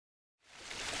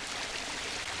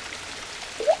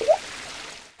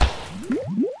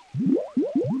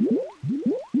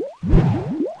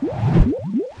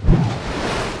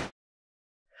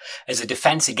As a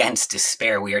defense against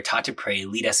despair, we are taught to pray,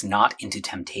 lead us not into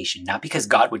temptation, not because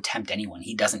God would tempt anyone.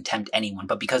 He doesn't tempt anyone,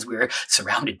 but because we're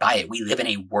surrounded by it. We live in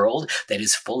a world that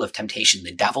is full of temptation.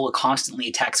 The devil constantly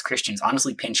attacks Christians.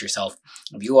 Honestly, pinch yourself.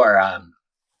 If you are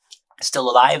still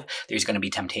alive, there's going to be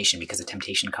temptation, because the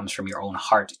temptation comes from your own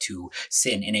heart to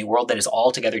sin. In a world that is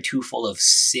altogether too full of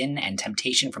sin and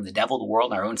temptation from the devil, the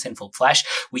world, and our own sinful flesh,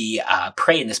 we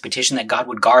pray in this petition that God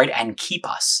would guard and keep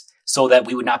us, so that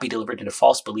we would not be delivered into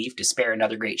false belief, despair, and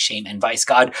other great shame and vice.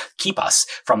 God, keep us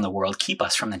from the world, keep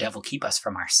us from the devil, keep us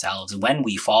from ourselves. When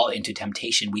we fall into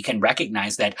temptation, we can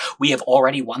recognize that we have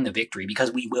already won the victory,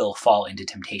 because we will fall into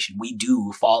temptation. We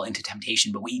do fall into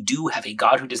temptation, but we do have a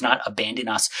God who does not abandon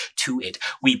us to it.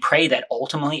 We pray that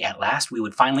ultimately, at last, we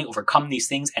would finally overcome these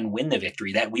things and win the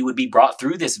victory, that we would be brought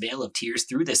through this veil of tears,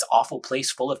 through this awful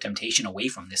place full of temptation, away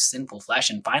from this sinful flesh,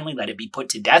 and finally let it be put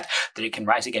to death, that it can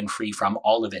rise again free from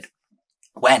all of it.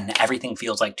 When everything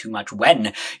feels like too much,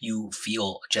 when you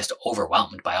feel just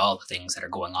overwhelmed by all the things that are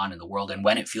going on in the world, and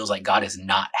when it feels like God is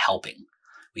not helping,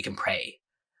 we can pray,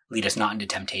 lead us not into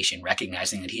temptation,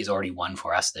 recognizing that he has already won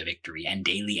for us the victory, and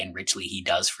daily and richly he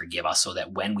does forgive us, so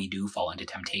that when we do fall into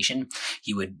temptation,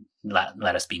 he would let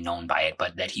us be known by it,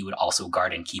 but that he would also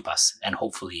guard and keep us, and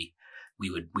hopefully we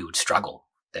would struggle,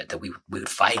 that we would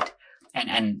fight,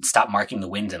 and stop marking the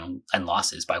wins and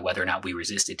losses by whether or not we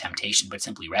resisted temptation, but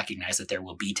simply recognize that there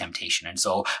will be temptation. And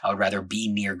so I would rather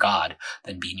be near God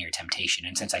than be near temptation.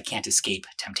 And since I can't escape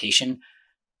temptation,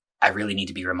 I really need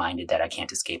to be reminded that I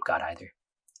can't escape God either.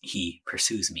 He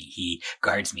pursues me, he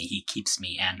guards me, he keeps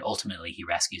me, and ultimately he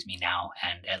rescues me now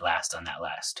and at last on that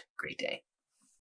last great day.